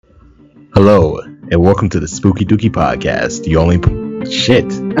Hello, and welcome to the Spooky Dookie Podcast. The only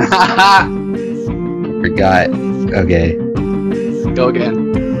shit. Forgot. Okay. Go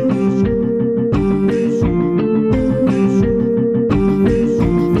again.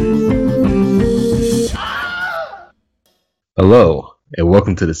 Hello, and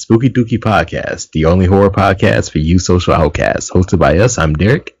welcome to the Spooky Dookie Podcast, the only horror podcast for you social outcasts. Hosted by us, I'm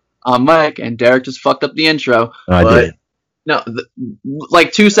Derek. I'm Mike, and Derek just fucked up the intro. I did. No,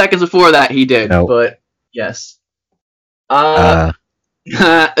 like 2 seconds before that he did. Nope. But yes.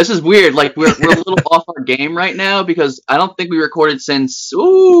 This is weird. Like we're a little off our game right now because I don't think we recorded since In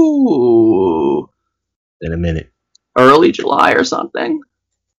a minute. early July or something.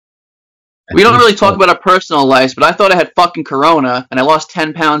 We don't really talk about our personal lives, but I thought I had fucking corona and I lost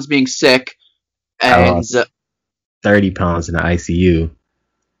 10 pounds being sick. I And lost 30 pounds in the ICU.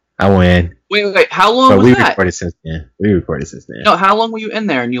 I win. wait, how long But was we that? recorded since then. No, how long were you in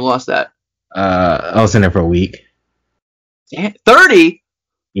there and you lost that? I was in there for a week. 30?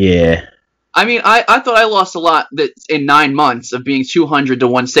 Yeah. I mean, I thought I lost a lot in 9 months of being 200 to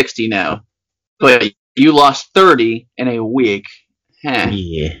 160 now. But you lost 30 in a week. Huh.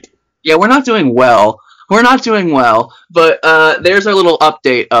 Yeah, we're not doing well. But there's our little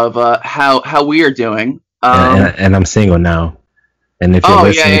update of how we are doing. And I'm single now. And if you're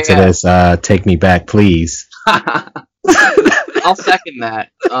listening to this, take me back, please. I'll second that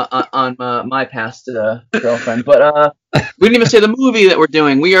on my past girlfriend. But we didn't even say the movie that we're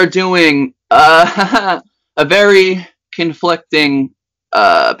doing. We are doing a very conflicting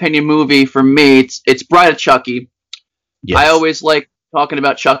opinion movie for me. It's Bride of Chucky. Yes. I always like talking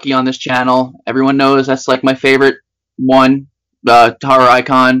about Chucky on this channel. Everyone knows that's like my favorite one. Horror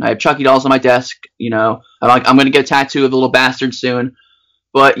icon. I have Chucky dolls on my desk. You know, I'm going to get a tattoo of the little bastard soon.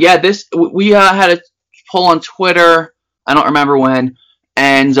 But yeah, we had a poll on Twitter. I don't remember when,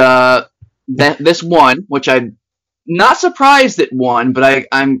 and this won, which I'm not surprised it won. But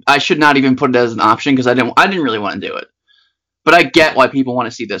I should not even put it as an option because I didn't really want to do it. But I get why people want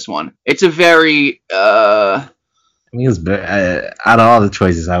to see this one. It's a very I mean, it's out of all the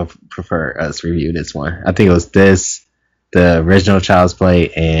choices, I would prefer us review this one. I think it was this, the original Child's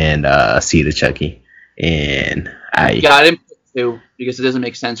Play, and Seed of Chucky. And I didn't put 2 because it doesn't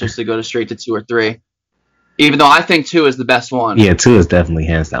make sense just to go straight to 2 or 3. Even though I think 2 is the best one. Yeah, 2 is definitely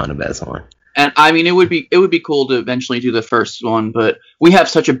hands down the best one. And I mean, it would be cool to eventually do the first one, but we have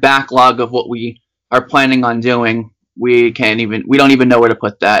such a backlog of what we are planning on doing. We don't even know where to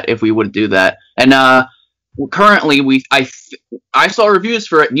put that if we would do that. And currently, I saw reviews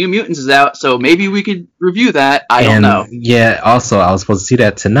for it. New Mutants is out, so maybe we could review that. I don't know. Yeah, also, I was supposed to see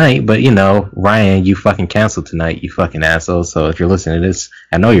that tonight, but, you know, Ryan, you fucking canceled tonight, you fucking asshole. So if you're listening to this,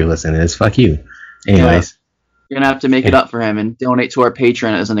 I know you're listening to this, fuck you. Anyways. Yeah, you're going to have to make it up for him and donate to our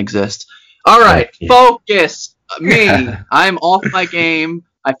Patreon. It doesn't exist. All right, Focus. Me. I'm off my game.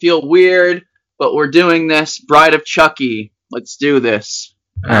 I feel weird, but we're doing this. Bride of Chucky. Let's do this.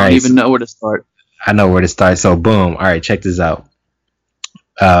 I don't even know where to start. I know where to start. So, boom. All right, check this out.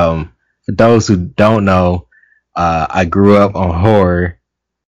 For those who don't know, I grew up on horror.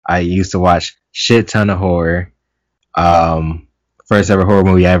 I used to watch shit ton of horror. First ever horror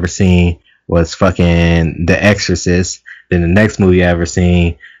movie I ever seen was fucking The Exorcist. Then the next movie I ever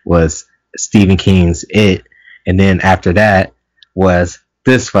seen was Stephen King's It. And then after that was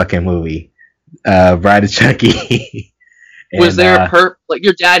this fucking movie, Bride of Chucky. Was there like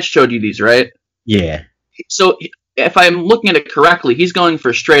your dad showed you these, right? Yeah. So if I'm looking at it correctly, he's going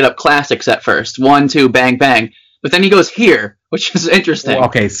for straight up classics at first. 1, 2, bang, bang. But then he goes here, which is interesting. Well,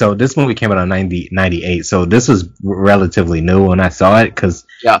 okay, so this movie came out in 98. So this was relatively new when I saw it because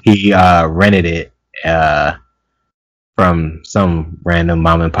he rented it from some random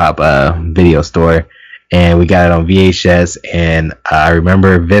mom and pop video store. And we got it on VHS. And I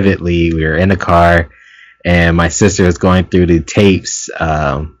remember vividly, we were in the car and my sister was going through the tapes,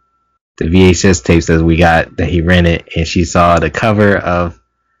 the VHS tapes that he rented, and she saw the cover of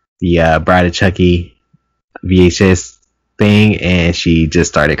the Bride of Chucky VHS thing, and she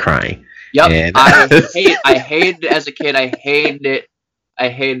just started crying. Yep, and I hated it as a kid. I hated it.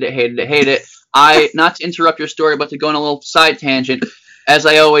 Not to interrupt your story, but to go on a little side tangent. As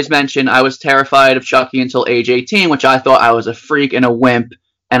I always mention, I was terrified of Chucky until age 18, which I thought I was a freak and a wimp,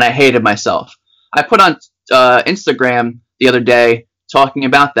 and I hated myself. I put on Instagram the other day talking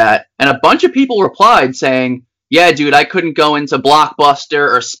about that, and a bunch of people replied saying, yeah, dude, I couldn't go into Blockbuster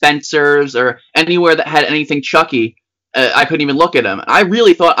or Spencer's or anywhere that had anything Chucky. I couldn't even look at them. I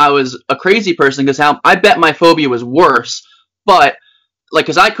really thought I was a crazy person because I bet my phobia was worse. But like,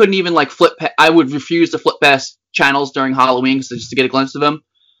 because I couldn't even like I would refuse to flip past channels during Halloween just to get a glimpse of them.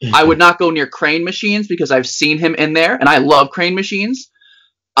 I would not go near crane machines because I've seen him in there, and I love crane machines.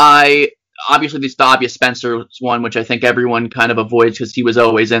 I obviously the obvious Spencer's one, which I think everyone kind of avoids because he was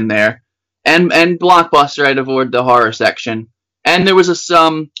always in there, and Blockbuster I'd avoid the horror section, and there was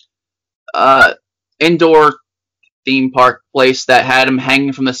uh indoor theme park place that had him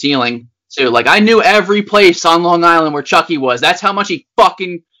hanging from the ceiling. So like I knew every place on Long Island where Chucky was. That's how much he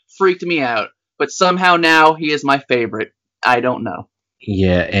fucking freaked me out. But somehow now he is my favorite. I don't know.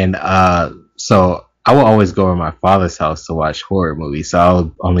 Yeah, and so I will always go over my father's house to watch horror movies, so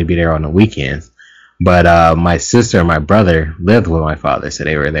I'll only be there on the weekends. But my sister and my brother lived with my father, so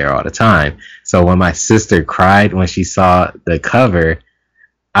they were there all the time. So when my sister cried when she saw the cover,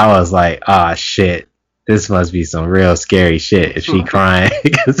 I was like, "Ah, shit, this must be some real scary shit." If she crying,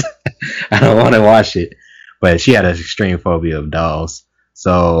 because I don't want to watch it. But she had an extreme phobia of dolls,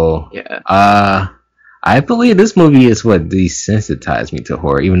 so yeah. I believe this movie is what desensitized me to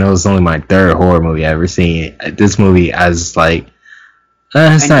horror, even though it's only my third horror movie I've ever seen. This movie, I was like,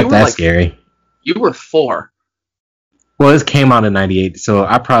 it's not that scary. You were 4. Well, this came out in '98, so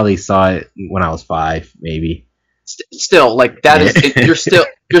I probably saw it when I was 5, maybe. Still, like that is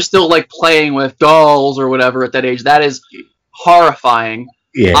you're still like playing with dolls or whatever at that age. That is horrifying.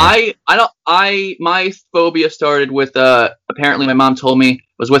 Yeah. My phobia started with apparently my mom told me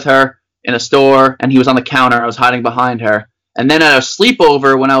was with her in a store, and he was on the counter. I was hiding behind her, and then at a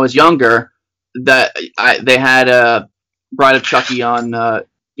sleepover when I was younger, they had a Bride of Chucky on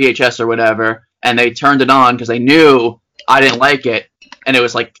VHS or whatever, and they turned it on because they knew I didn't like it, and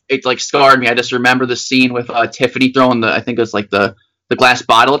it scarred me. I just remember the scene with Tiffany throwing I think it was like the glass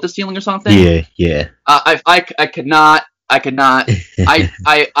bottle at the ceiling or something. Yeah. I could not.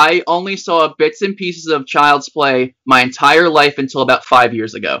 I only saw bits and pieces of Child's Play my entire life until about 5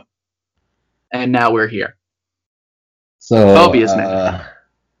 years ago. And now we're here. So phobias, man.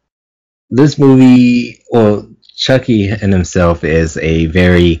 This movie, well, Chucky in himself is a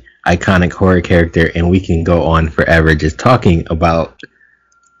very iconic horror character, and we can go on forever just talking about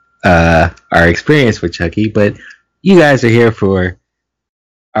our experience with Chucky. But you guys are here for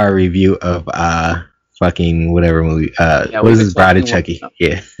our review of fucking whatever movie. What is this, Bride of Chucky?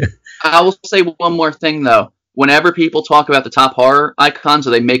 Yeah. I will say one more thing though. Whenever people talk about the top horror icons,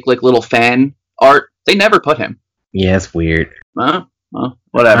 or they make like little fan art, they never put him. Yeah, it's weird.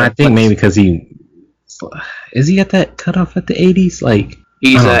 Whatever. I think maybe because is he at that cutoff at the 80s? Like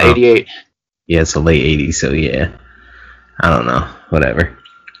he's 88. Yeah, it's the late 80s, so yeah. I don't know. Whatever.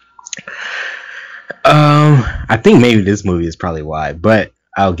 I think maybe this movie is probably why, but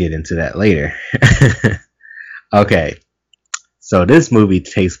I'll get into that later. Okay. So this movie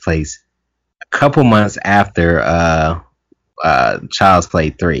takes place a couple months after Child's Play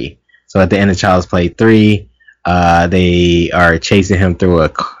 3. So at the end of Child's Play 3, they are chasing him through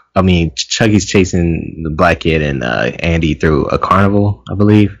Chucky's chasing the black kid and Andy through a carnival, I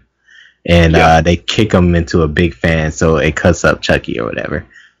believe. And they kick him into a big fan, so it cuts up Chucky or whatever.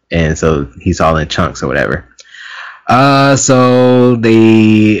 And so he's all in chunks or whatever. So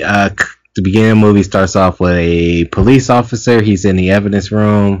the beginning of the movie starts off with a police officer. He's in the evidence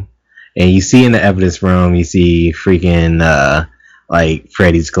room. And you see in the evidence room, you see freaking like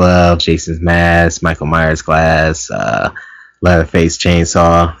Freddy's glove, Jason's mask, Michael Myers glass, Leatherface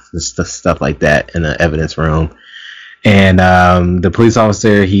chainsaw, stuff like that in the evidence room. And the police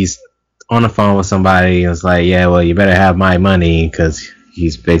officer, he's on the phone with somebody and was like, yeah, well, you better have my money, because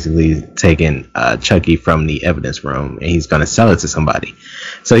he's basically taking Chucky from the evidence room and he's going to sell it to somebody.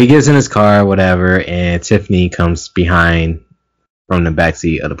 So he gets in his car, whatever, and Tiffany comes behind from the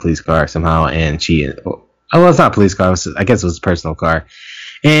backseat of the police car somehow, and it's not a police car, I guess it was a personal car,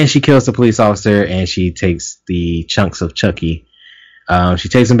 and she kills the police officer, and she takes the chunks of Chucky. She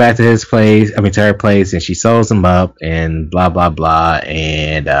takes him back to her place, and she sews him up, and blah blah blah,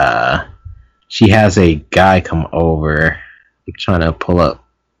 and she has a guy come over. I'm trying to pull up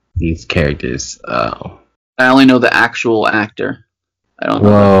these characters. I only know the actual actor. I don't know.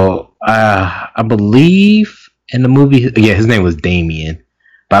 Well, I believe in the movie, his name was Damien,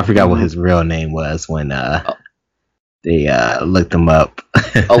 but I forgot what his real name was when they looked him up.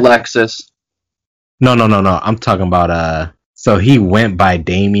 Alexis. No. I'm talking about so he went by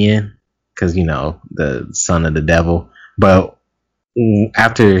Damien because the son of the devil. But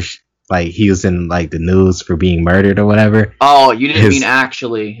after he was in the news for being murdered or whatever. Oh, you didn't mean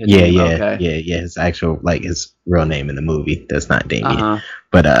actually? Yeah. His actual his real name in the movie. That's not Damien.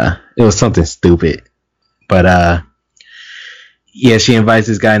 But it was something stupid. But she invites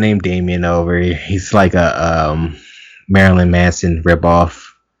this guy named Damien over. He's like a Marilyn Manson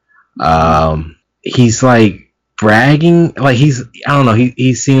ripoff. He's bragging. Like I don't know.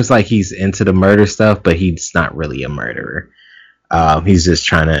 He seems like he's into the murder stuff, but he's not really a murderer. He's just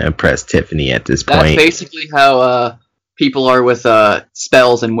trying to impress Tiffany at this That's point. basically how people are with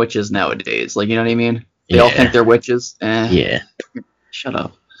spells and witches nowadays. Like, you know what I mean? They all think they're witches. Yeah. Shut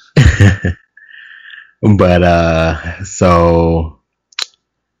up. But so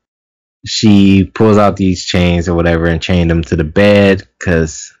she pulls out these chains or whatever and chained them to the bed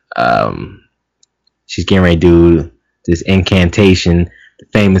because she's getting ready to do this incantation, the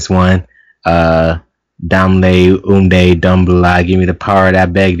famous one. Damle Unde Dumbla, give me the power that I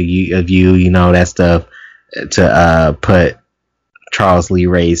beg of you, you know, that stuff, to put Charles Lee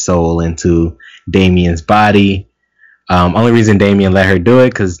Ray's soul into Damien's body. Only reason Damien let her do it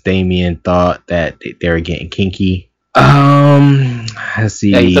because Damien thought that they were getting kinky. Let's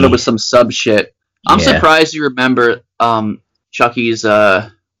see. Yeah, he thought it was some sub shit. I'm surprised you remember Chucky's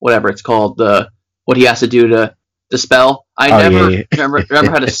whatever it's called, what he has to do to dispel. I never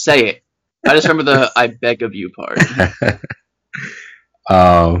remember how to say it. I just remember the "I beg of you" part.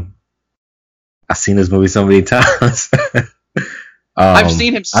 I've seen this movie so many times. I've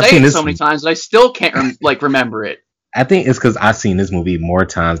seen him say it so many times, and I still can't remember it. I think it's because I've seen this movie more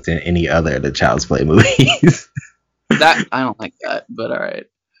times than any other of the Child's Play movies. That I don't like that, but all right.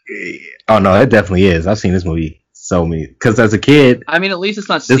 Oh no, it definitely is. I've seen this movie so many because as a kid. I mean, at least it's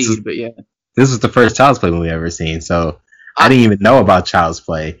not Seed, but yeah. This was the first Child's Play movie I've ever seen, so I didn't even know about Child's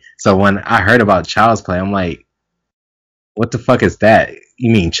Play. So when I heard about Child's Play, I'm like, what the fuck is that?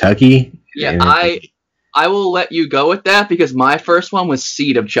 You mean Chucky? Yeah, I will let you go with that because my first one was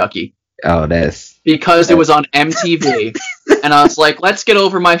Seed of Chucky. Oh, because it was on MTV, and I was like, let's get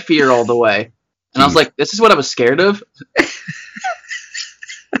over my fear all the way. And I was like, this is what I was scared of?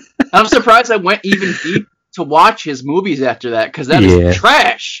 I'm surprised I went even deep to watch his movies after that, because that is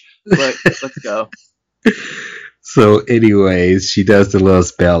trash. But let's go. So anyways, she does the little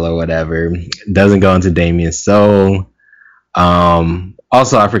spell or whatever. Doesn't go into Damien's soul.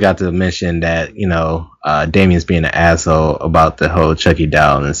 Also, I forgot to mention that, you know, Damien's being an asshole about the whole Chucky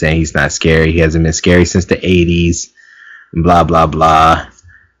doll and saying he's not scary. He hasn't been scary since the 80s. Blah, blah, blah.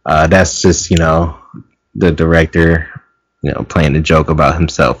 That's just, you know, the director, you know, playing a joke about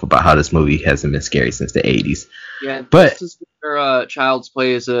himself about how this movie hasn't been scary since the 80s. Yeah, but this is where Child's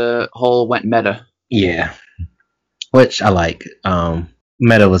Play as a whole went meta. Yeah. Which I like.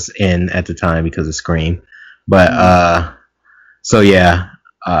 Meta was in at the time because of Scream. But, so yeah,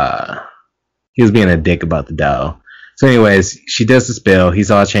 he was being a dick about the doll. So anyways, she does the spell.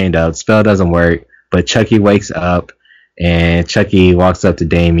 He's all chained up. Spell doesn't work, but Chucky wakes up, and Chucky walks up to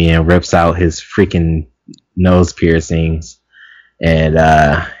Damien, rips out his freaking nose piercings, and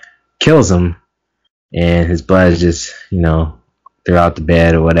kills him. And his blood is just, you know, throughout the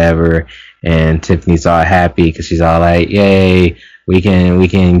bed or whatever. And Tiffany's all happy because she's all like, "Yay, we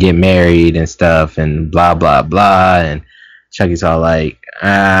can get married and stuff," and blah blah blah. And Chucky's all like,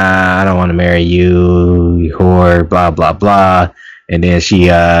 "I don't want to marry you, you whore," blah blah blah. And then she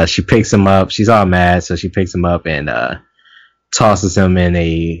picks him up. She's all mad, so she picks him up and tosses him in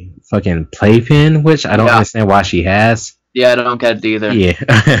a fucking playpen, which I don't understand why she has. Yeah, I don't get it either. Yeah.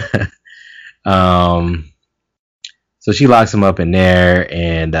 So she locks him up in there,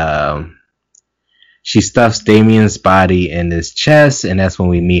 and she stuffs Damien's body in his chest, and that's when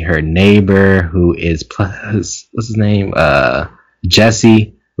we meet her neighbor, who is what's his name?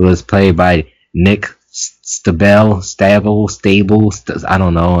 Jesse, who is played by Nick Stable. I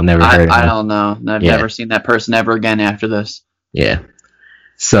don't know. Never heard of him. I don't know. I've never seen that person ever again after this. Yeah.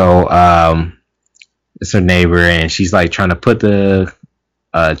 So it's her neighbor, and she's like trying to put the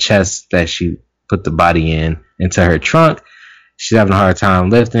chest that she put the body into her trunk. She's having a hard time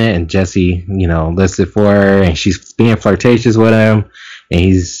lifting it, and Jesse, you know, lifts it for her, and she's being flirtatious with him, and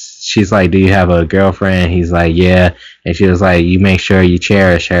she's like, "Do you have a girlfriend?" He's like, "Yeah," and she was like, "You make sure you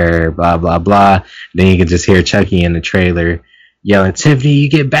cherish her," blah blah blah. Then you can just hear Chucky in the trailer yelling, "Tiffany, you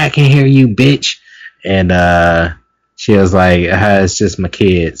get back in here, you bitch!" And she was like, "It's just my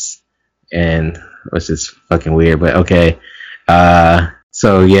kids," and which is fucking weird, but okay.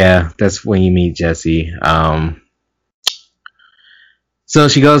 So yeah, that's when you meet Jesse. So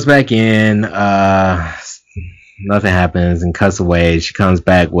she goes back in, nothing happens, and cuts away. She comes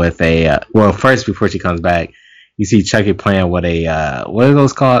back with first, before she comes back, you see Chucky playing with what are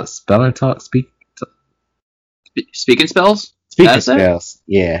those called? Spell and talk? Speaking spells? Speaking spells.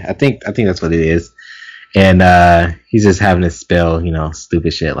 Yeah, I think that's what it is. And he's just having to spell, you know,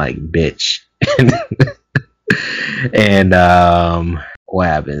 stupid shit like bitch. And what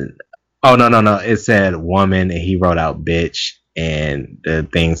happened? Oh, no. It said woman, and he wrote out bitch. And the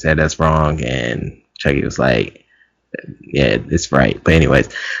thing said that's wrong, and Chucky was like, Yeah, it's right. But anyways,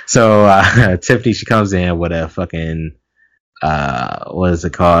 so Tiffany, she comes in with a fucking what is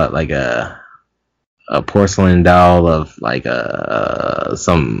it called? Like a porcelain doll of like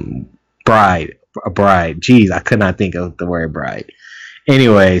some a bride. Jeez, I could not think of the word bride.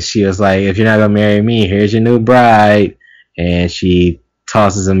 Anyway, she was like, if you're not gonna marry me, here's your new bride. And she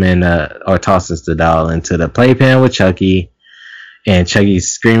tosses him or tosses the doll into the playpen with Chucky. And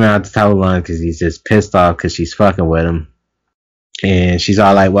Chucky's screaming out the top of the lungs because he's just pissed off because she's fucking with him. And she's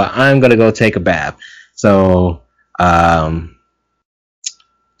all like, well, I'm gonna go take a bath. So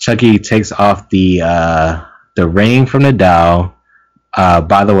Chucky takes off the ring from the doll.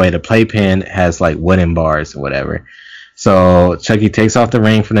 By the way, the playpen has like wooden bars or whatever. So Chucky takes off the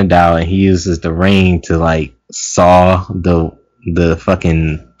ring from the doll and he uses the ring to like saw the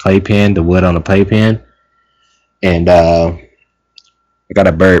fucking playpen, the wood on the playpen. And I got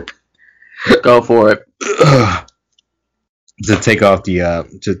a burp. Go for it. To take off the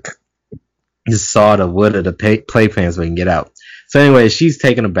to saw the wood of the playpen so we can get out. So anyway, she's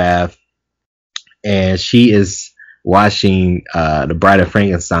taking a bath and she is watching the Bride of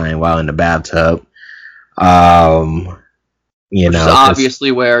Frankenstein while in the bathtub. You Which know, is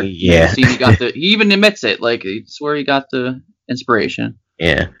obviously where he got he even admits it, like it's where he got the inspiration.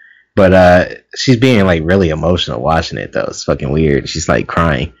 Yeah. But she's being like really emotional watching it though. It's fucking weird. She's like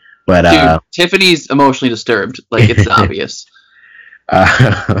crying. But dude, Tiffany's emotionally disturbed. Like it's obvious.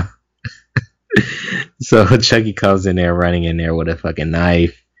 So Chucky comes in there running in there with a fucking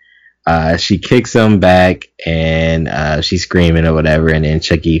knife. She kicks him back and she's screaming or whatever, and then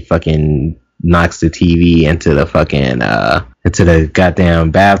Chucky fucking knocks the TV into the fucking into the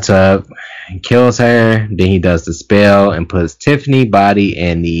goddamn bathtub and kills her. Then he does the spell and puts Tiffany body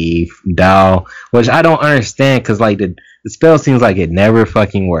in the doll, which I don't understand because like the spell seems like it never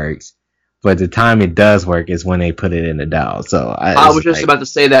fucking works. But the time it does work is when they put it in the doll. So I was just about to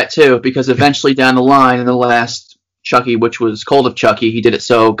say that too, because eventually down the line in the last Chucky, which was Cold of Chucky, he did it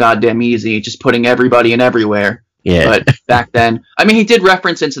so goddamn easy, just putting everybody in everywhere. Yeah. But back then, I mean, he did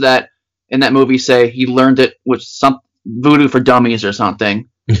reference into that in that movie, say he learned it with some voodoo for dummies or something.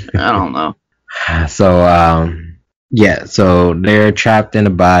 I don't know. So yeah, so they're trapped in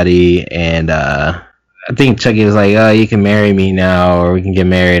a body, and I think Chucky was like, "Oh, you can marry me now, or we can get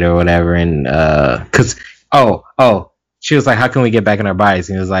married, or whatever." And cause she was like, "How can we get back in our bodies?"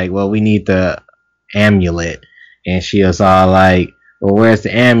 And he was like, "Well, we need the amulet." And she was all like, "Well, where's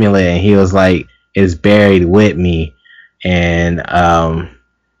the amulet?" And he was like, "It's buried with me." And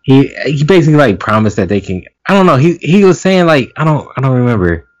he basically like promised that they can. I don't know. He was saying like I don't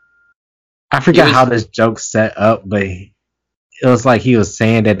remember. I forgot how this joke's set up, but it was like he was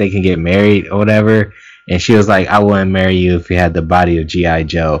saying that they can get married or whatever. And she was like, I wouldn't marry you if you had the body of G.I.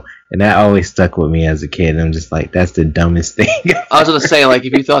 Joe. And that always stuck with me as a kid. And I'm just like, that's the dumbest thing. I was going to say, like,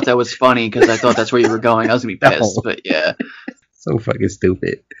 if you thought that was funny, because I thought that's where you were going, I was going to be pissed. No. But yeah. So fucking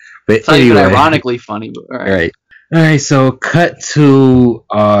stupid. But it's not even ironically funny. But all right. All right, so cut to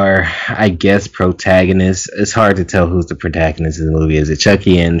our, I guess, protagonist. It's hard to tell who's the protagonist of the movie. Is it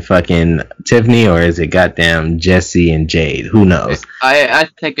Chucky and fucking Tiffany, or is it goddamn Jesse and Jade? Who knows? I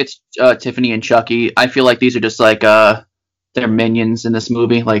think it's Tiffany and Chucky. I feel like these are just like they're minions in this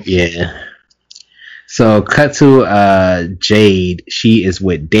movie. Like yeah. So cut to Jade. She is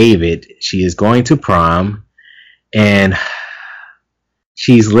with David. She is going to prom, and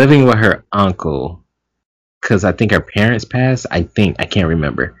she's living with her uncle. Because I think her parents passed. I can't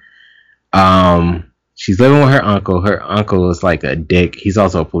remember. She's living with her uncle. Her uncle is like a dick. He's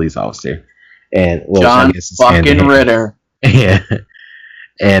also a police officer. And well, John fucking Ritter. Yeah.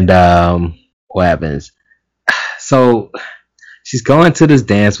 And what happens? So she's going to this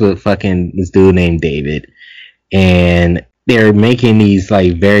dance with fucking this dude named David, and they're making these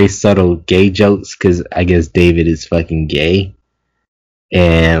like very subtle gay jokes because I guess David is fucking gay,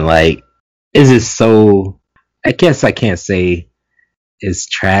 and like, is it so? I guess I can't say it's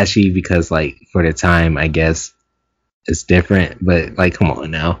trashy because, like, for the time, I guess it's different. But, like, come on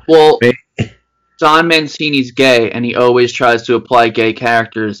now. Well, Don Mancini's gay, and he always tries to apply gay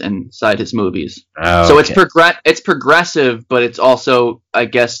characters inside his movies. Oh, so okay. It's progressive, but it's also, I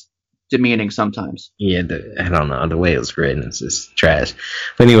guess, demeaning sometimes. Yeah, I don't know. The way it was written is just trash.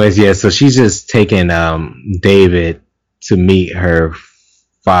 But anyways, yeah, so she's just taking David to meet her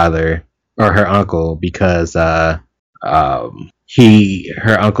father. Or her uncle, because her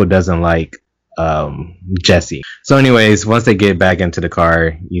uncle doesn't like Jesse. So anyways, once they get back into the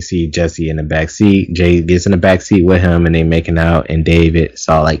car, you see Jesse in the back seat. Jay gets in the back seat with him, and they making out. And David's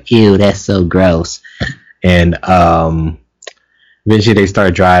all like, "Ew, that's so gross." And eventually they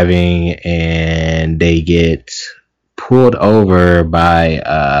start driving, and they get pulled over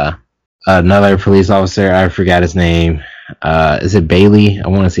by another police officer. I forgot his name. Is it Bailey? I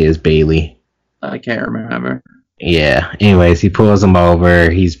want to say it's Bailey. I can't remember. Yeah. Anyways, he pulls them over.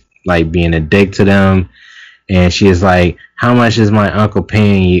 He's like being a dick to them, and she is like, "How much is my uncle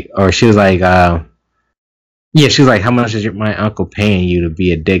paying you?" Or she was like, "Yeah." She was like, "How much is my uncle paying you to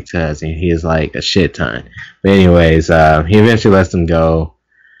be a dick to us?" And he is like, "A shit ton." But anyways, he eventually lets them go,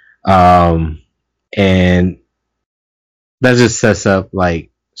 and that just sets up like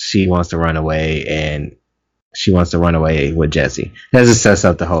she wants to run away, and she wants to run away with Jesse. That just sets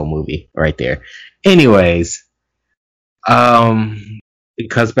up the whole movie right there. Anyways, it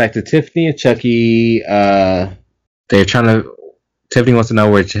cuts back to Tiffany and Chucky. They're trying to. Tiffany wants to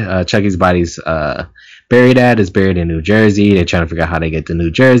know where Chucky's body's buried at. It's buried in New Jersey. They're trying to figure out how they get to New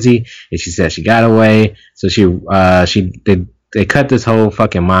Jersey, and she said she got away. So they cut this whole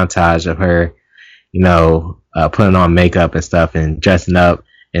fucking montage of her, putting on makeup and stuff and dressing up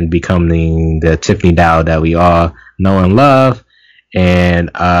and becoming the Tiffany Dow that we all know and love. And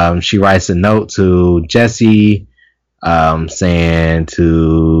she writes a note to Jesse saying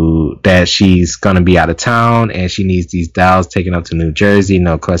that she's gonna be out of town and she needs these dolls taken up to New Jersey,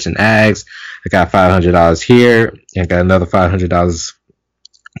 no question asked. I got $500 here, and I got another $500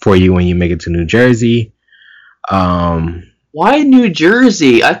 for you when you make it to New Jersey. Why New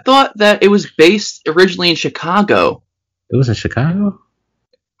Jersey? I thought that it was based originally in Chicago. It was in Chicago?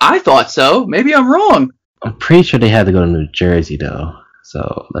 I thought so. Maybe I'm wrong. I'm pretty sure they had to go to New Jersey though.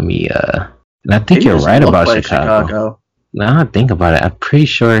 So let me and I think Maybe you're right about like Chicago. Now I think about it, I'm pretty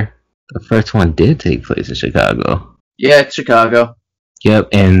sure the first one did take place in Chicago. Yeah, it's Chicago. Yep,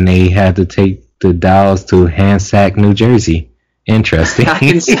 and they had to take the dolls to Hackensack, New Jersey. Interesting.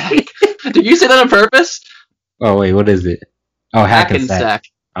 Hackensack. Did you say that on purpose? Oh wait, what is it? Oh, Hackensack. Hackensack.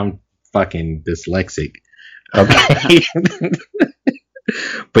 I'm fucking dyslexic. Okay.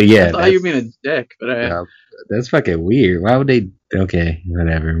 But yeah, I thought you were being a dick, but that's fucking weird. Why would they? Okay,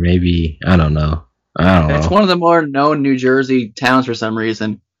 whatever. Maybe I don't know. It's one of the more known New Jersey towns for some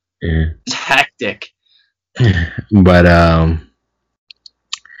reason. Yeah. It's hectic. But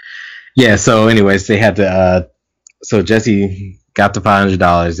yeah. So, anyways, they had to. So Jesse got the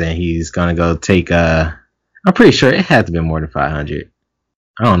 $500, and he's gonna go take. I'm pretty sure it had to be more than 500.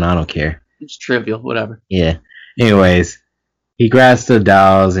 I don't know. I don't care. It's trivial. Whatever. Yeah. Anyways, he grabs the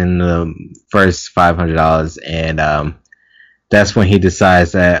dolls in the first $500, and that's when he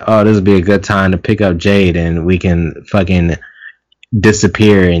decides that, this would be a good time to pick up Jade and we can fucking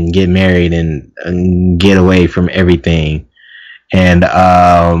disappear and get married and get away from everything. And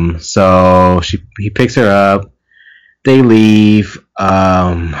so he picks her up. They leave.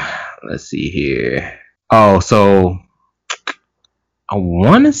 Let's see here. Oh, so I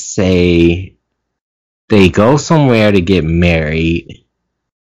want to say they go somewhere to get married.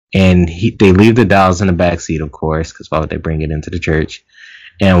 And they leave the dolls in the back seat, of course, because why would they bring it into the church?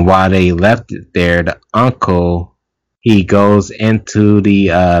 And while they left it there, the uncle, he goes into the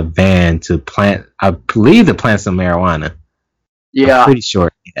van to plant, I believe, to plant some marijuana. Yeah, I'm pretty sure.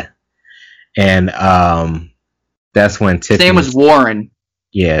 Yeah, and that's when Tiffany. His name was Warren.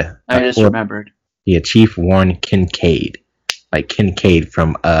 Yeah, I just remembered. Yeah, Chief Warren Kincaid, like Kincaid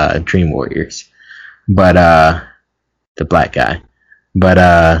from Dream Warriors, but the black guy.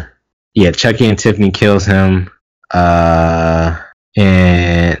 But yeah, Chucky and Tiffany kills him, and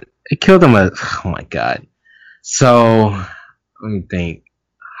it killed him. Oh my god! So let me think.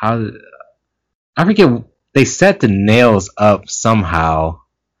 I forget. They set the nails up somehow,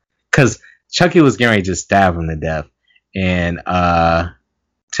 because Chucky was getting ready to just stab him to death, and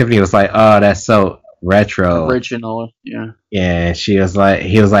Tiffany was like, "Oh, that's so retro, original." Yeah. Yeah, he was like,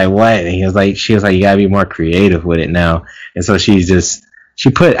 "What?" And she was like, "You gotta be more creative with it now." And so she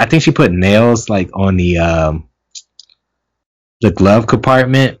put nails like on the glove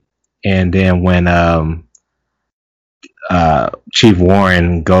compartment, and then when Chief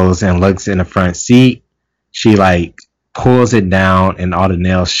Warren goes and looks in the front seat, she like pulls it down, and all the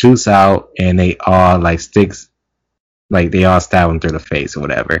nails shoots out, and they all like sticks, like they all stab him through the face or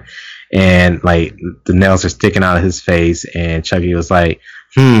whatever. And like the nails are sticking out of his face, and Chucky was like,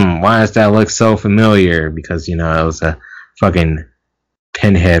 why does that look so familiar? Because it was a fucking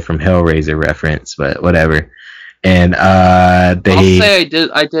Pinhead from Hellraiser reference, but whatever. And I'll say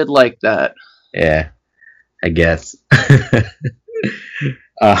I did like that. Yeah, I guess.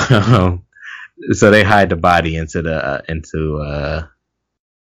 So they hide the body into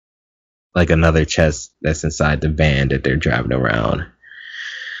like another chest that's inside the van that they're driving around.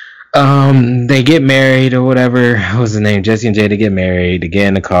 They get married or whatever. What was the name? Jesse and Jada get married. They get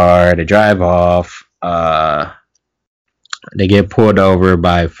in the car. They drive off. They get pulled over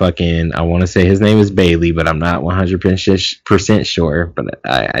by fucking, I want to say his name is Bailey, but I'm not 100% sure, but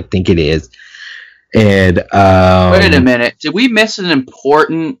I think it is. And wait a minute, did we miss an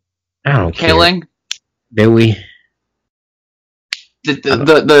important I don't killing? care. Bailey.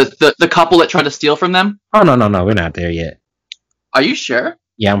 The couple that tried to steal from them? Oh no, we're not there yet. Are you sure?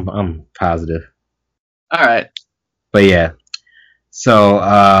 Yeah, I'm positive. All right. But yeah. So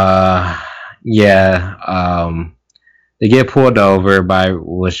they get pulled over by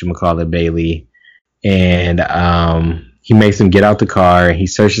whatchamacallit Bailey, and he makes them get out the car. He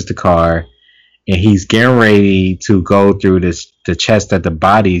searches the car, and he's getting ready to go through the chest that the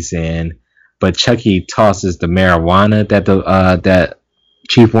body's in, but Chucky tosses the marijuana that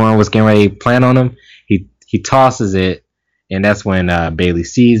Chief Warren was getting ready to plant on him. He tosses it, and that's when Bailey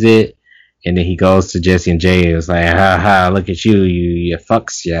sees it, and then he goes to Jesse and Jay and is like, "Ha ha! Look at you, you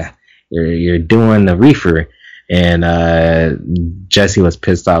fucks! Yeah, you're doing the reefer." And Jesse was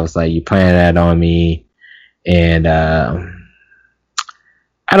pissed off. Was like, "You planted that on me," and I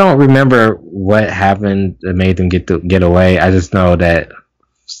don't remember what happened that made them get away. I just know that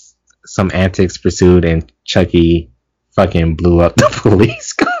some antics pursued, and Chucky fucking blew up the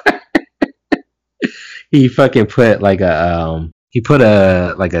police car. He fucking put like a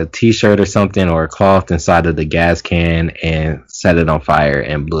t-shirt or something or a cloth inside of the gas can and set it on fire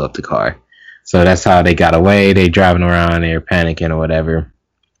and blew up the car. So that's how they got away. They driving around, they're panicking or whatever.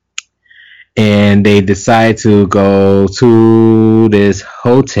 And they decide to go to this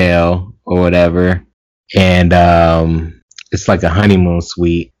hotel or whatever. And it's like a honeymoon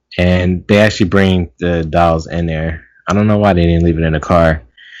suite. And they actually bring the dolls in there. I don't know why they didn't leave it in the car.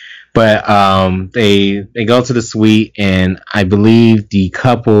 But they go to the suite, and I believe the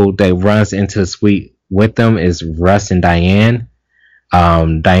couple that runs into the suite with them is Russ and Diane.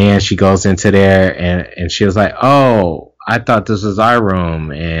 Diane, she goes into there, and she was like, "Oh, I thought this was our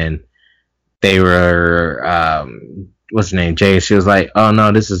room." And they were, what's her name, Jay? She was like, "Oh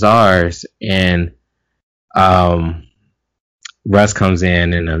no, this is ours." And Russ comes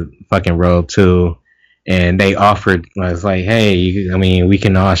in a fucking robe too. And they offered, I was like, "Hey, we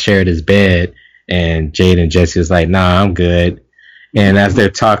can all share this bed." And Jade and Jesse was like, "Nah, I'm good." And as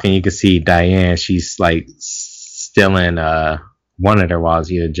they're talking, you can see Diane, she's like stealing one of their wallets,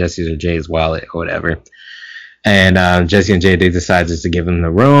 either Jesse's or Jade's wallet or whatever. And Jesse and Jade, they decide just to give them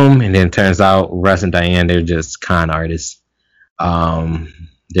the room. And then it turns out Russ and Diane, they're just con artists.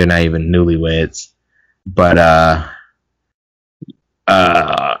 They're not even newlyweds. But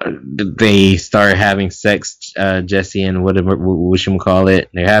they start having sex, Jesse and whatever whatchamacallit,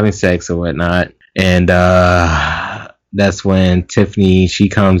 they're having sex or whatnot, and that's when Tiffany, she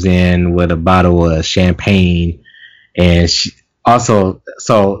comes in with a bottle of champagne, and she also,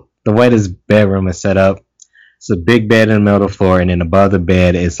 so the way this bedroom is set up, it's a big bed in the middle of the floor, and then above the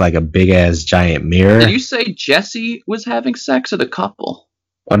bed is like a big ass giant mirror. Did you say Jesse was having sex or the couple?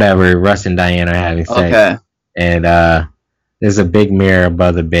 Whatever, Russ and Diane are having sex. Okay. And there's a big mirror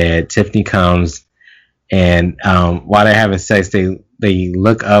above the bed. Tiffany comes, and while they're having sex, they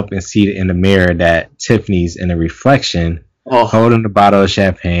look up and see in the mirror that Tiffany's in a reflection, holding the bottle of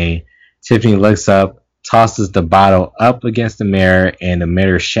champagne. Tiffany looks up, tosses the bottle up against the mirror, and the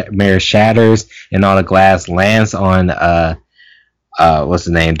mirror shatters, and all the glass lands on what's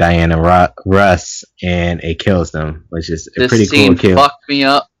the name, Diane and Russ, and it kills them, which is a pretty cool kill. This scene fucked me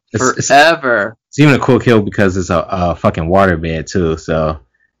up forever. It's even a cool kill because it's a fucking waterbed too, so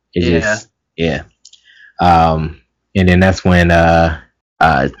it just and then that's when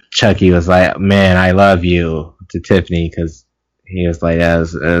Chucky was like, "Man, I love you," to Tiffany, because he was like, that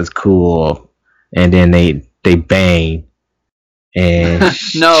was cool. And then they bang, and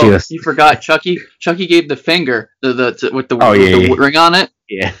no, you forgot Chucky. Chucky gave the finger with the ring on it.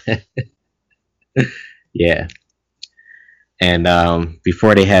 Yeah. Yeah. And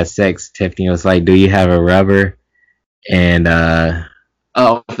before they had sex, Tiffany was like, "Do you have a rubber?" And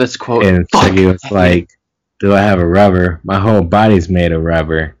this quote. And Chucky was like, "Do I have a rubber? My whole body's made of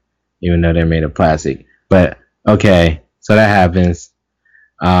rubber, even though they're made of plastic." But okay, so that happens.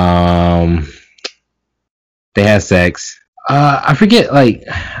 They have sex. I forget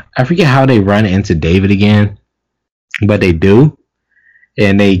how they run into David again, but they do,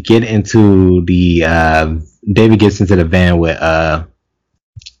 and they get into the David gets into the van with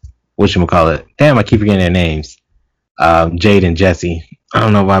whatchamacallit. Damn, I keep forgetting their names. Jade and Jesse. I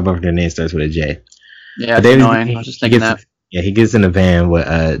don't know why both of their names starts with a J. Yeah, it's annoying. I was just thinking that. Yeah, he gets in the van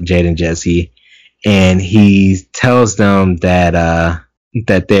with Jade and Jesse, and he tells them that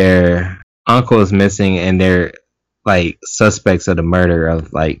their uncle is missing, and they're like suspects of the murder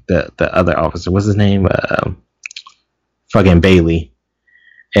of like the other officer. What's his name? fucking Bailey,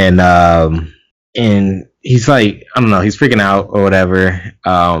 and he's like, I don't know, he's freaking out or whatever.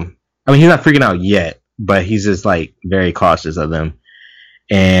 I mean, he's not freaking out yet, but he's just like very cautious of them,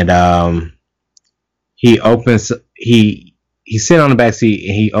 and he opens he's sitting on the back seat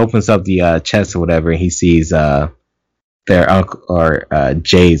and he opens up the chest or whatever, and he sees their uncle or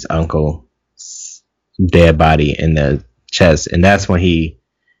Jade's uncle's dead body in the chest, and that's when he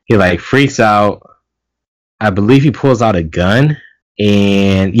like freaks out. I believe he pulls out a gun,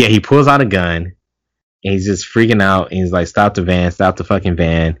 and yeah, he pulls out a gun, and he's just freaking out, and he's like, stop the van, stop the fucking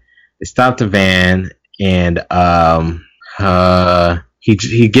van. They stop the van, and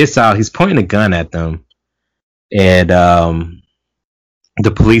he gets out, he's pointing a gun at them, and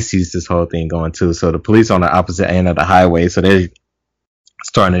the police sees this whole thing going too. So the police on the opposite end of the highway, so they're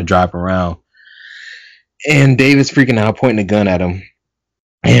starting to drive around, and David's freaking out, pointing a gun at him,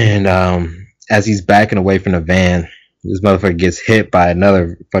 and as he's backing away from the van, this motherfucker gets hit by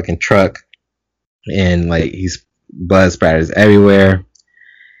another fucking truck, and like he's blood spatters everywhere,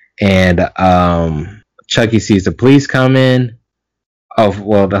 and Chucky sees the police coming. Oh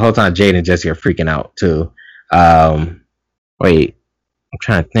well, the whole time Jade and Jesse are freaking out too. Wait, I'm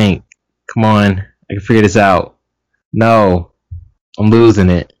trying to think. Come on, I can figure this out. No, I'm losing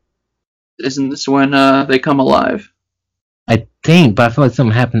it. Isn't this when they come alive? I think, but I feel like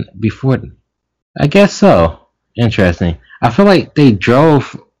something happened before. I guess so. Interesting. I feel like they drove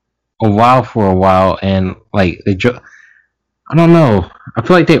for a while, and like they drove. I don't know. I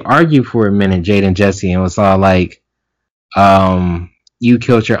feel like they argued for a minute, Jade and Jesse, and it was all like, you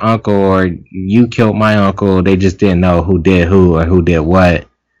killed your uncle or you killed my uncle. They just didn't know who did who or who did what.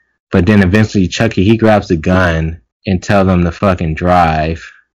 But then eventually Chucky, he grabs the gun and tells them to fucking drive.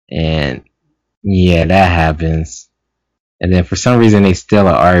 And yeah, that happens. And then for some reason they steal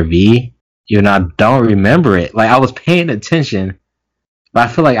an RV. Even though I don't remember it. Like, I was paying attention, but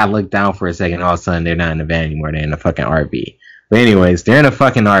I feel like I looked down for a second. All of a sudden they're not in the van anymore. They're in the fucking RV. But anyways, they're in a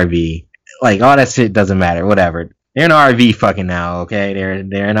fucking RV. Like, all that shit doesn't matter. Whatever. They're in an RV fucking now, okay? They're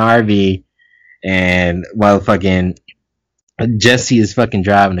in an RV, and motherfucking Jesse is fucking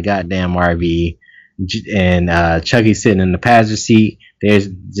driving the goddamn RV, and Chucky's sitting in the passenger seat. They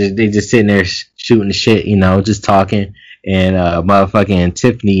just sitting there shooting the shit, you know, just talking. And motherfucking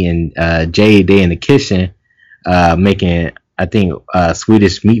Tiffany and Jade, they in the kitchen making, I think,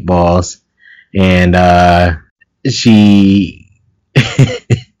 Swedish meatballs, and she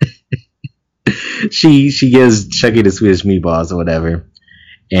she gives Chucky the Swedish meatballs or whatever,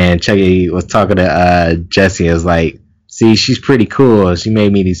 and Chucky was talking to Jesse. It was like, see, she's pretty cool. She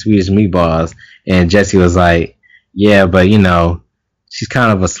made me these Swedish meatballs, and Jesse was like, yeah, but you know, she's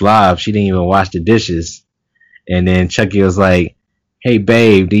kind of a slob. She didn't even wash the dishes. And then Chucky was like, hey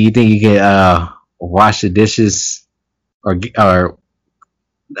babe, do you think you can wash the dishes, or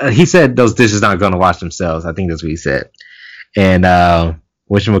he said those dishes aren't gonna wash themselves. I think that's what he said. And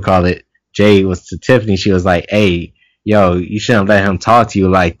whatchamacallit, Jade was to Tiffany, she was like, hey, yo, you shouldn't let him talk to you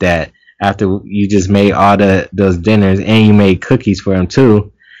like that after you just made all those dinners, and you made cookies for him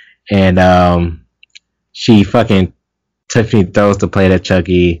too. And she fucking, Tiffany throws the plate at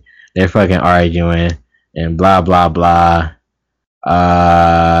Chucky. They're fucking arguing and blah blah blah.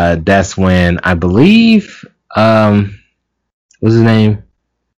 That's when I believe what's his name?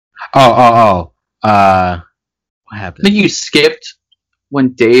 What happened? I think you skipped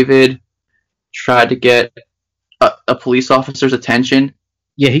when David tried to get a police officer's attention.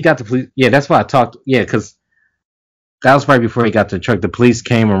 Yeah, he got the police. Yeah, that's why I talked. Yeah, because that was right before he got to the truck. The police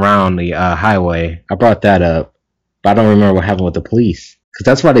came around the highway. I brought that up, but I don't remember what happened with the police. Because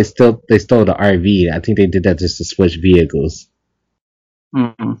that's why they stole the RV. I think they did that just to switch vehicles.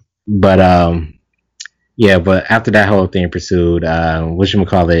 Mm-hmm. But yeah. But after that whole thing pursued,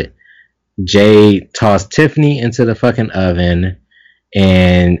 whatchamacallit, Jade tossed Tiffany into the fucking oven,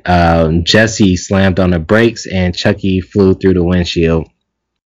 and Jesse slammed on the brakes, and Chucky flew through the windshield.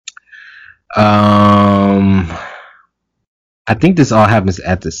 I think this all happens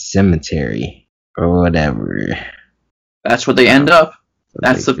at the cemetery or whatever. That's where they end up.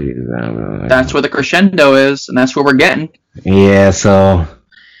 That's where the crescendo is, and that's where we're getting. Yeah, so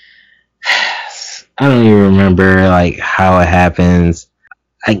I don't even remember like how it happens.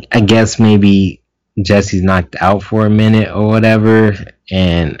 I guess maybe Jesse's knocked out for a minute or whatever,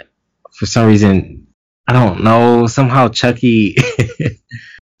 and for some reason, I don't know, somehow Chucky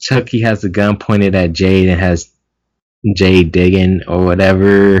has a gun pointed at Jade and has Jade digging or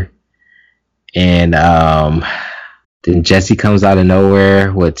whatever, and then Jesse comes out of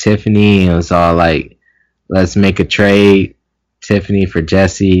nowhere with Tiffany, and it's all like, let's make a trade, Tiffany for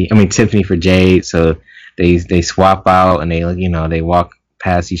Jade. So they swap out and they walk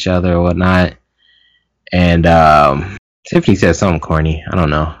past each other or whatnot. And Tiffany said something corny. I don't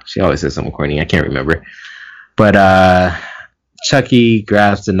know. She always says something corny. I can't remember. But Chucky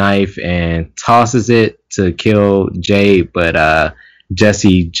grabs the knife and tosses it to kill Jade, but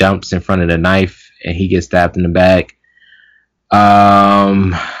Jesse jumps in front of the knife and he gets stabbed in the back.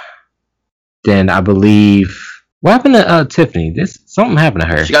 Then I believe what happened to Tiffany? Something happened to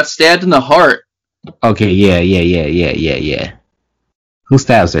her. She got stabbed in the heart. Okay, yeah. Who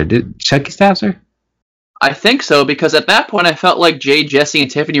stabs her? Did Chucky stabs her? I think so, because at that point I felt like Jade, Jesse,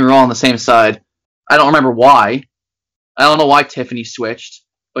 and Tiffany were all on the same side. I don't remember why. I don't know why Tiffany switched,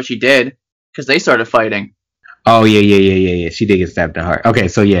 but she did, because they started fighting. Oh, yeah. She did get stabbed in the heart. Okay,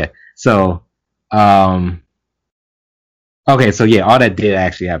 so yeah. So, all that did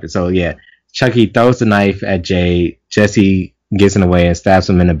actually happen. So, yeah. Chucky throws the knife at Jade. Jesse gets in the way and stabs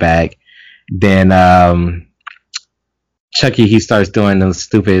him in the back. Then, Chucky, he starts doing the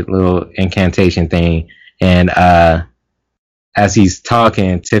stupid little incantation thing. And, as he's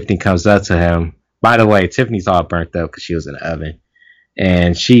talking, Tiffany comes up to him. By the way, Tiffany's all burnt up because she was in the oven.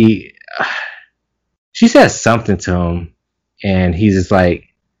 And she says something to him. And he's just like,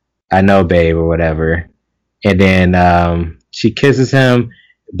 I know, babe, or whatever. And then she kisses him.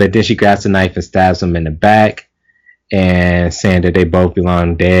 But then she grabs the knife and stabs him in the back. And saying that they both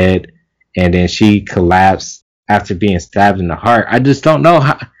belong dead. And then she collapsed after being stabbed in the heart. I just don't know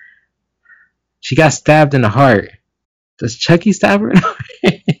how. She got stabbed in the heart. Does Chucky stab her in the heart?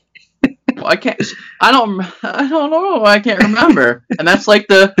 I don't know. I can't remember. And that's like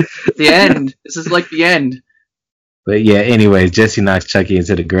the end. This is like the end. But yeah, anyways, Jesse knocks Chucky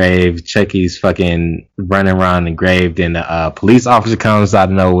into the grave. Chucky's fucking running around the grave. Then the police officer comes out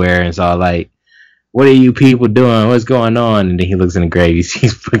of nowhere and it's all like, what are you people doing? What's going on? And then he looks in the grave. He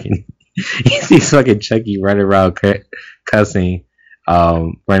sees fucking Chucky running around cussing,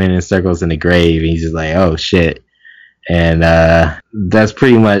 running in circles in the grave. And he's just like, oh shit. And that's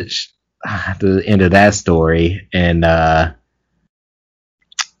pretty much the end of that story. And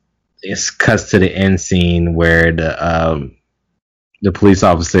it cuts to the end scene where the police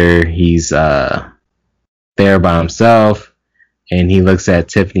officer, he's there by himself, and he looks at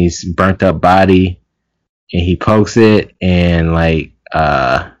Tiffany's burnt up body, and he pokes it, and like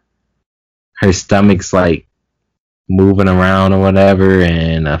her stomach's like moving around or whatever,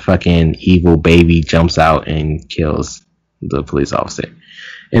 and a fucking evil baby jumps out and kills the police officer.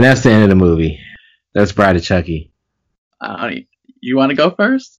 And that's the end of the movie. That's Bride of Chucky. You want to go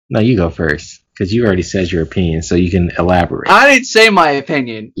first? No, you go first, because you already said your opinion, so you can elaborate. I didn't say my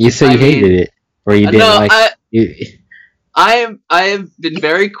opinion. You said you hated it, or you didn't it. I have been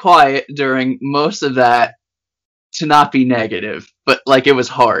very quiet during most of that to not be negative, but like it was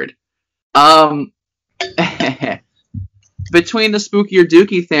hard. Between the Spooky or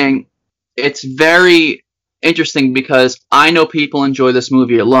Dookie thing, it's very interesting because I know people enjoy this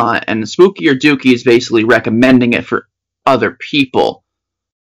movie a lot, and Spooky or Dookie is basically recommending it for other people.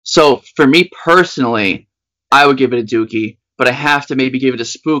 So for me personally, I would give it a Dookie, but I have to maybe give it a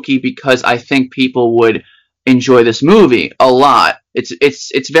Spooky because I think people would enjoy this movie a lot.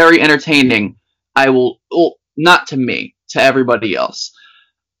 It's very entertaining. Not to me, to everybody else.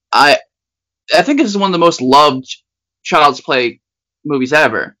 I think this is one of the most loved Child's Play movies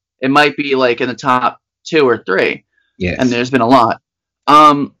ever. It might be like in the top 2 or 3. Yes. And there's been a lot.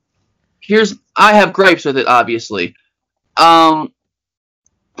 I have gripes with it, obviously. There's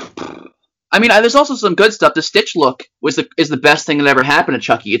also some good stuff. The Stitch look is the best thing that ever happened to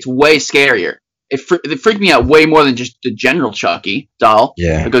Chucky. It's way scarier. It freaked me out way more than just the general Chucky doll.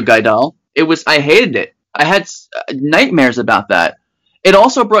 Yeah. The good guy doll. I hated it. I had nightmares about that. It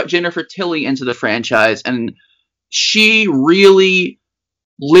also brought Jennifer Tilly into the franchise, and she really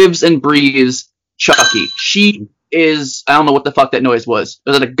lives and breathes Chucky. She is, I don't know what the fuck that noise was.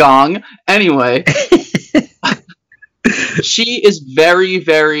 Was it a gong? Anyway. She is very,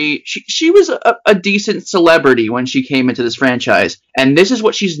 very... She was a decent celebrity when she came into this franchise. And this is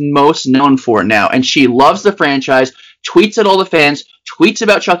what she's most known for now. And she loves the franchise, tweets at all the fans, tweets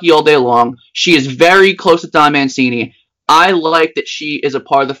about Chucky all day long. She is very close to Don Mancini. I like that she is a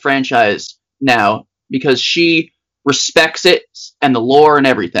part of the franchise now because she respects it and the lore and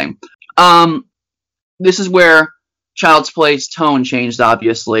everything. This is where Child's Play's tone changed,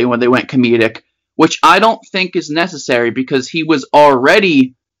 obviously, when they went comedic, which I don't think is necessary because he was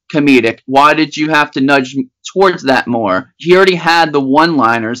already comedic. Why did you have to nudge towards that more? He already had the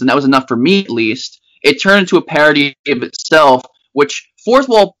one-liners, and that was enough for me, at least. It turned into a parody of itself, which Fourth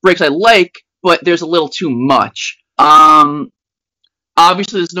Wall Breaks I like, but there's a little too much.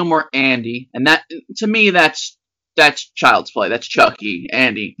 Obviously, there's no more Andy, and that to me that's child's play. That's Chucky,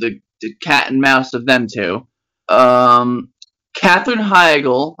 Andy, the cat and mouse of them two. Katherine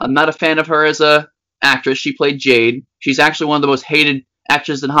Heigl. I'm not a fan of her as a actress. She played Jade. She's actually one of the most hated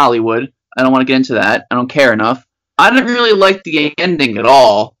actresses in Hollywood. I don't want to get into that. I don't care enough. I didn't really like the ending at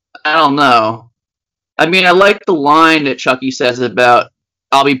all. I don't know. I mean, I like the line that Chucky says about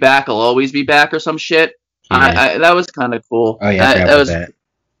 "I'll be back, I'll always be back" or some shit. Yeah. That was kind of cool. Oh yeah, I forgot That about was that.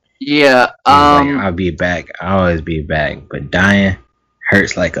 yeah. He was like, "I'll be back. I'll always be back, but dying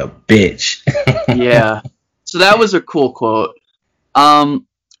hurts like a bitch." Yeah. So that was a cool quote. Um,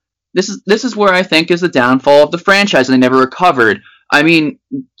 this is where I think is the downfall of the franchise, and they never recovered. I mean,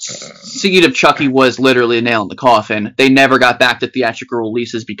 Seed of Chucky was literally a nail in the coffin. They never got back to theatrical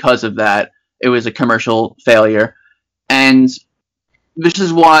releases because of that. It was a commercial failure, and this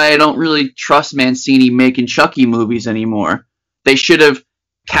is why I don't really trust Mancini making Chucky movies anymore. They should have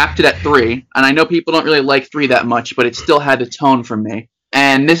capped it at 3, and I know people don't really like 3 that much, but it still had the tone for me.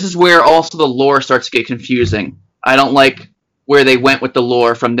 And this is where also the lore starts to get confusing. I don't like where they went with the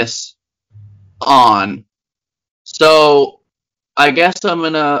lore from this on. So I guess I'm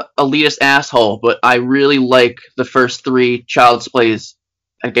an elitist asshole, but I really like the first 3 Child's Plays,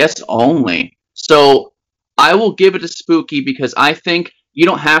 I guess only. So I will give it a Spooky because I think you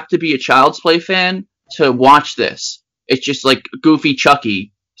don't have to be a Child's Play fan to watch this. It's just like a goofy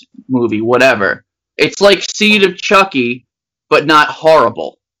Chucky movie, whatever. It's like Seed of Chucky, but not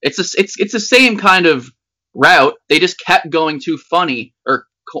horrible. It's the same kind of route. They just kept going too funny or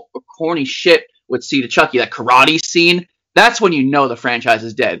corny shit with Seed of Chucky. That karate scene. That's when you know the franchise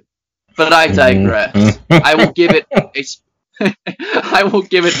is dead. But I digress. I will give it a I will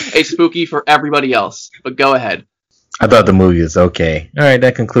give it a Spooky for everybody else. But go ahead. I thought the movie was okay. All right,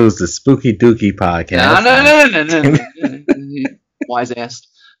 that concludes the Spooky Dookie podcast. No. Wise ass.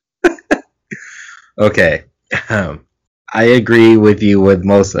 Okay. I agree with you with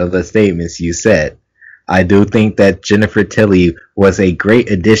most of the statements you said. I do think that Jennifer Tilly was a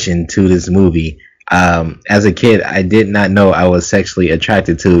great addition to this movie. As a kid, I did not know I was sexually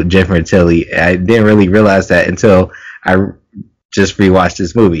attracted to Jennifer Tilly. I didn't really realize that until I just rewatched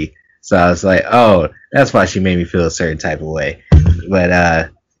this movie. So I was like, oh, that's why she made me feel a certain type of way. But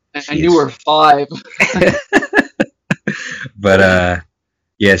and you were 5. But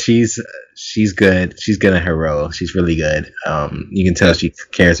yeah, she's good. She's good in her role. She's really good. You can tell she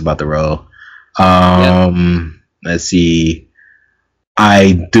cares about the role. Let's see.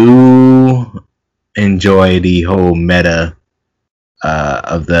 I do enjoy the whole meta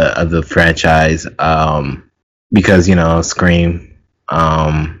of the franchise because Scream,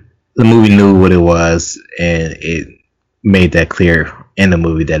 the movie knew what it was, and it made that clear in the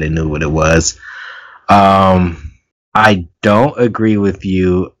movie that it knew what it was. I don't agree with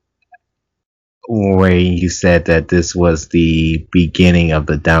you where you said that this was the beginning of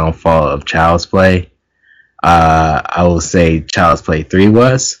the downfall of Child's Play. I will say Child's Play 3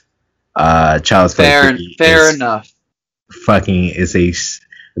 was. Child's Play 3 fair enough. The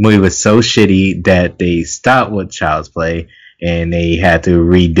movie was so shitty that they stopped with Child's Play and they had to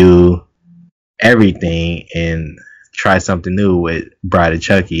redo everything and try something new with Bride of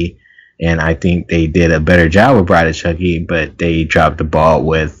Chucky. And I think they did a better job with Bride of Chucky, but they dropped the ball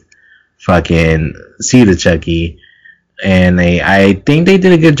with fucking Seed of Chucky. And I think they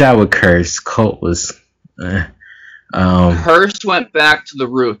did a good job with Curse. Cult was... Hearst went back to the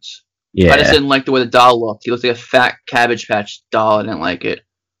roots. Yeah. I just didn't like the way the doll looked. He looked like a fat Cabbage Patch doll. I didn't like it.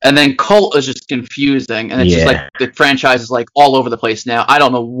 And then Cult is just confusing. And it's just like the franchise is like all over the place now. I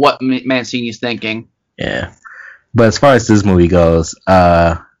don't know what Mancini's thinking. Yeah. But as far as this movie goes,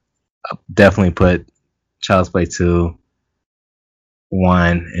 I'll definitely put Child's Play 2,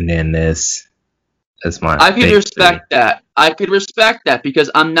 1, and then this. That's my I could respect that. I could respect that because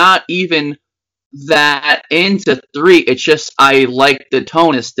I'm not even that into 3. It's just I like the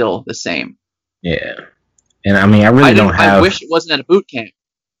tone is still the same. Yeah. And I mean, I wish it wasn't at a boot camp.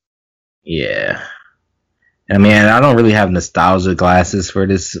 Yeah. I mean, I don't really have nostalgia glasses for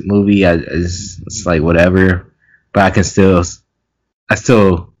this movie. It's like whatever. But it's still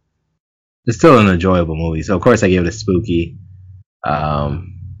an enjoyable movie. So of course I give it a Spooky. But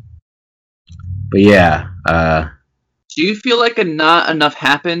yeah. Do you feel like not enough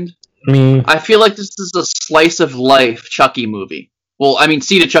happened? I mean, I feel like this is a slice of life Chucky movie. Well, I mean,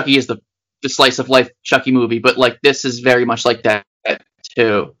 Seed of Chucky is the slice of life Chucky movie, but like this is very much like that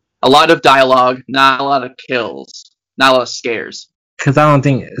too. A lot of dialogue, not a lot of kills, not a lot of scares. Because I don't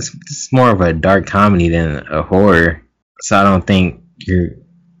think it's more of a dark comedy than a horror, so I don't think your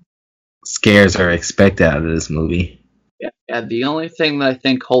scares are expected out of this movie. Yeah, Yeah, the only thing that I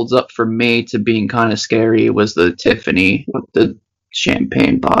think holds up for me to being kind of scary was the Tiffany with the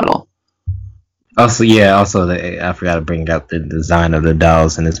champagne bottle. Also, I forgot to bring up the design of the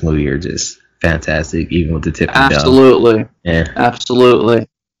dolls in this movie are just fantastic, even with the Tiffany doll. Absolutely. Yeah. Absolutely.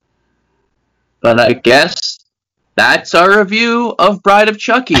 But I guess that's our review of Bride of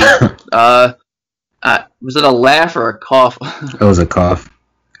Chucky. Was it a laugh or a cough? It was a cough.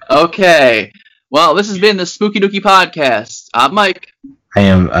 Okay. Well, this has been the Spooky Dookie Podcast. I'm Mike. I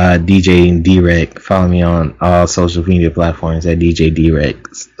am DJ Drek. Follow me on all social media platforms at DJ Drek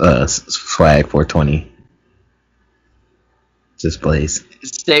swag 420. Just plays.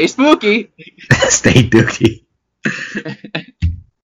 Stay spooky. Stay dookie.